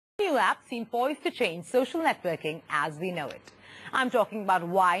New apps seem poised to change social networking as we know it. I'm talking about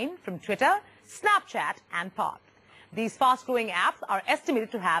Vine from Twitter, Snapchat and Path. These fast-growing apps are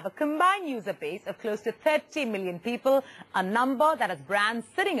estimated to have a combined user base of close to 30 million people, a number that has brands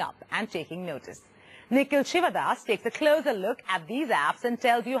sitting up and taking notice. Nikhil takes a closer look at these apps and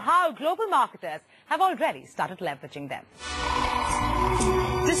tells you how global marketers have already started leveraging them.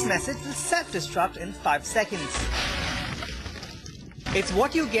 This message will self-destruct in 5 seconds. It's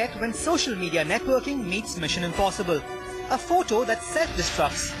what you get when social media networking meets Mission Impossible. A photo that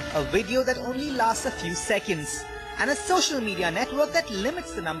self-destructs, a video that only lasts a few seconds, and a social media network that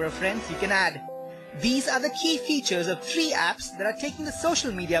limits the number of friends you can add. These are the key features of 3 apps that are taking the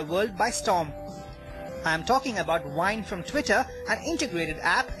social media world by storm. I am talking about Vine from Twitter, an integrated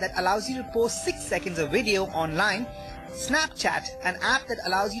app that allows you to post 6 seconds of video online, Snapchat, an app that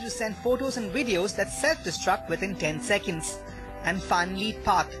allows you to send photos and videos that self-destruct within 10 seconds. And finally,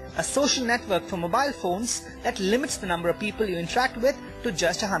 Path, a social network for mobile phones that limits the number of people you interact with to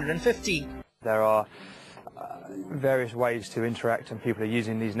just 150. There are various ways to interact, and people are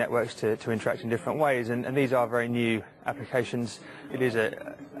using these networks to interact in different ways, and these are very new applications. It is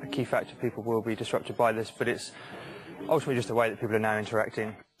a key factor. People will be disrupted by this, but it's ultimately just the way that people are now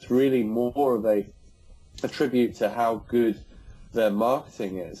interacting. It's really more of a tribute to how good their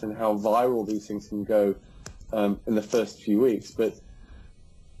marketing is and how viral these things can go in the first few weeks. But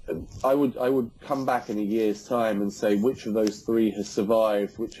I would come back in a year's time and say which of those 3 has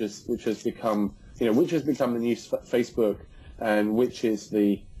survived, which has become which has become the new Facebook, and which is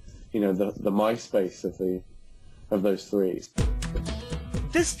the MySpace of those 3.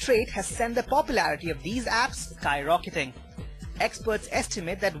 This trait has sent the popularity of these apps skyrocketing. Experts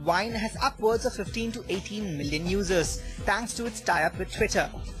estimate that Vine has upwards of 15 to 18 million users, thanks to its tie-up with Twitter,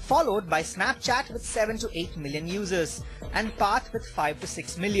 followed by Snapchat with 7 to 8 million users, and Path with 5 to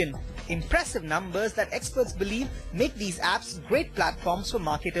 6 million. Impressive numbers that experts believe make these apps great platforms for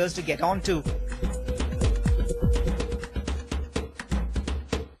marketers to get onto.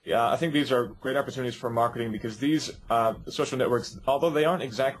 Yeah, I think these are great opportunities for marketing because these social networks, although they aren't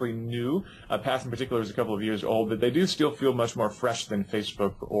exactly new, Path in particular is a couple of years old, but they do still feel much more fresh than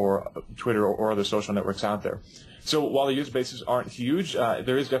Facebook or Twitter or other social networks out there. So while the user bases aren't huge,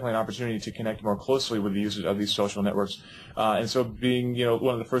 there is definitely an opportunity to connect more closely with the users of these social networks. And so being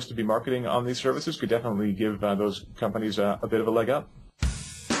one of the first to be marketing on these services could definitely give those companies a bit of a leg up.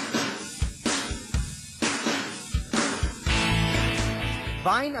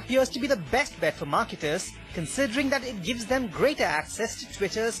 Vine appears to be the best bet for marketers, considering that it gives them greater access to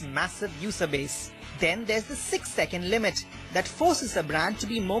Twitter's massive user base. Then there's the 6-second limit that forces a brand to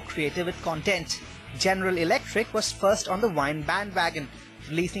be more creative with content. General Electric was first on the Vine bandwagon,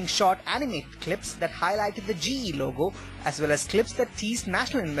 releasing short animated clips that highlighted the GE logo, as well as clips that teased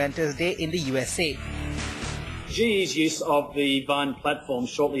National Inventors Day in the USA. GE's use of the Vine platform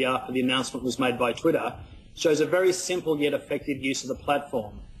shortly after the announcement was made by Twitter shows a very simple yet effective use of the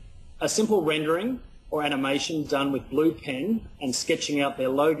platform. A simple rendering or animation done with blue pen and sketching out their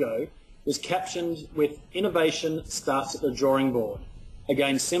logo was captioned with "Innovation starts at the drawing board."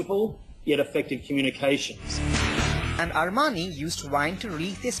 Again, simple yet effective communications. And Armani used Vine to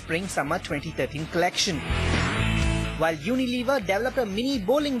release their Spring-Summer 2013 collection, while Unilever developed a mini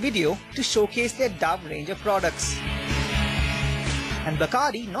bowling video to showcase their Dove range of products. And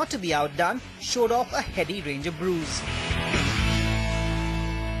Bacardi, not to be outdone, showed off a heady range of brews.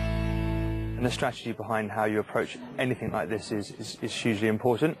 And the strategy behind how you approach anything like this is hugely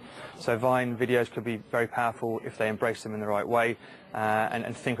important. So Vine videos could be very powerful if they embrace them in the right way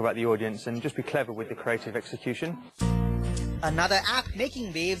and think about the audience and just be clever with the creative execution. Another app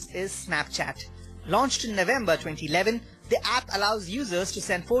making waves is Snapchat. Launched in November 2011, the app allows users to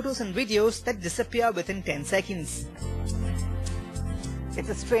send photos and videos that disappear within 10 seconds. It's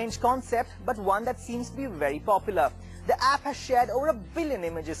a strange concept, but one that seems to be very popular. The app has shared over 1 billion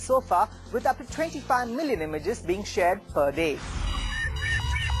images so far, with up to 25 million images being shared per day.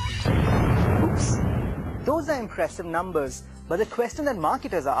 Oops. Those are impressive numbers, but the question that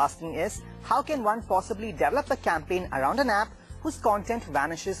marketers are asking is, how can one possibly develop a campaign around an app whose content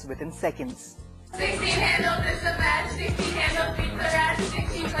vanishes within seconds? 16 handles is the best, 16 handles beats the rest,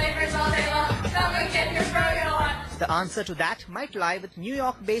 16 flavors all day long, come and get your froyo on. The answer to that might lie with New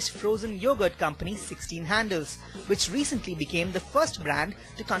York-based frozen yogurt company 16 Handles, which recently became the first brand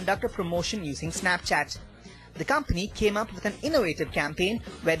to conduct a promotion using Snapchat. The company came up with an innovative campaign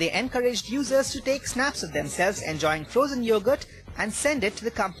where they encouraged users to take snaps of themselves enjoying frozen yogurt and send it to the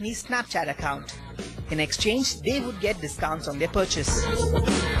company's Snapchat account. In exchange, they would get discounts on their purchase.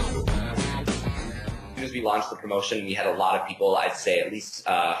 soon as we launched the promotion, we had a lot of people, I'd say at least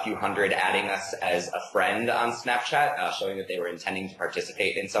a few hundred, adding us as a friend on Snapchat, showing that they were intending to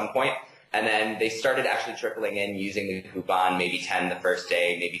participate in some point. And then they started actually trickling in using the coupon, maybe 10 the first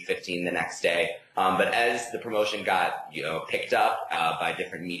day, maybe 15 the next day. But as the promotion got, picked up by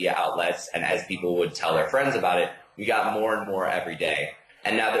different media outlets, and as people would tell their friends about it, we got more and more every day.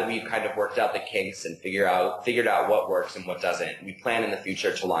 And now that we've kind of worked out the kinks and figured out what works and what doesn't, we plan in the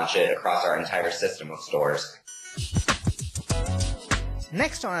future to launch it across our entire system of stores.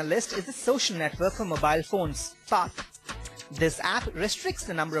 Next on our list is the social network for mobile phones, Path. This app restricts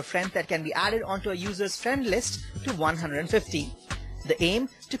the number of friends that can be added onto a user's friend list to 150. The aim,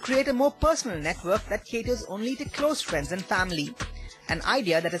 to create a more personal network that caters only to close friends and family. An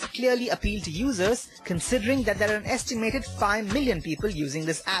idea that has clearly appealed to users, considering that there are an estimated 5 million people using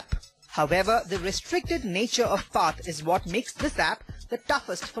this app. However, the restricted nature of Path is what makes this app the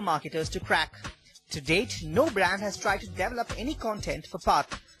toughest for marketers to crack. To date, no brand has tried to develop any content for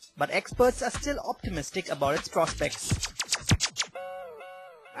Path, but experts are still optimistic about its prospects.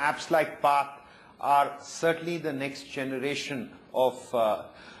 Apps like Path are certainly the next generation of,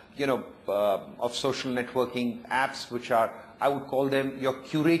 of social networking apps, which are, I would call them, you're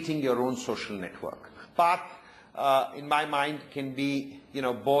curating your own social network. Path, in my mind, can be,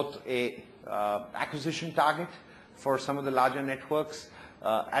 both a acquisition target for some of the larger networks.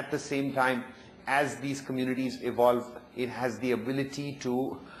 At the same time, as these communities evolve, it has the ability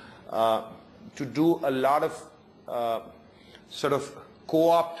to do a lot of sort of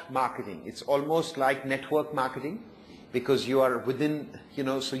co-opt marketing. It's almost like network marketing, because you are within,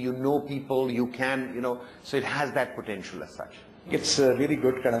 so you know people, you can, so it has that potential as such. It's a really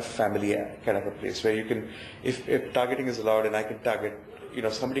good kind of family kind of a place where you can, if targeting is allowed and I can target,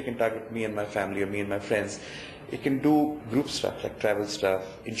 somebody can target me and my family or me and my friends, it can do group stuff like travel stuff,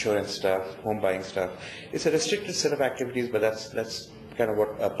 insurance stuff, home buying stuff. It's a restricted set of activities, but that's kind of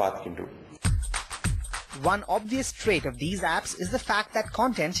what a Path can do. One obvious trait of these apps is the fact that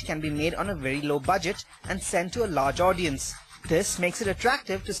content can be made on a very low budget and sent to a large audience. This makes it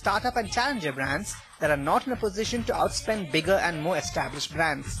attractive to startup and challenger brands that are not in a position to outspend bigger and more established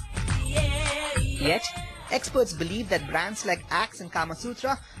brands. Yet, experts believe that brands like Axe and Kama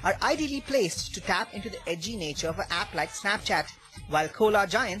Sutra are ideally placed to tap into the edgy nature of an app like Snapchat, while cola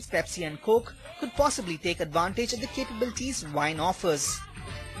giants Pepsi and Coke could possibly take advantage of the capabilities wine offers.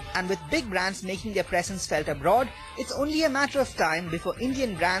 And with big brands making their presence felt abroad, it's only a matter of time before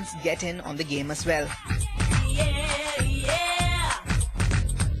Indian brands get in on the game as well.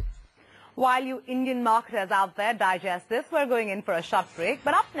 While you Indian marketers out there digest this, we're going in for a short break.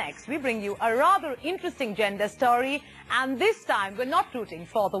 But up next, we bring you a rather interesting gender story. And this time, we're not rooting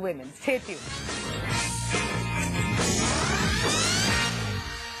for the women. Stay tuned.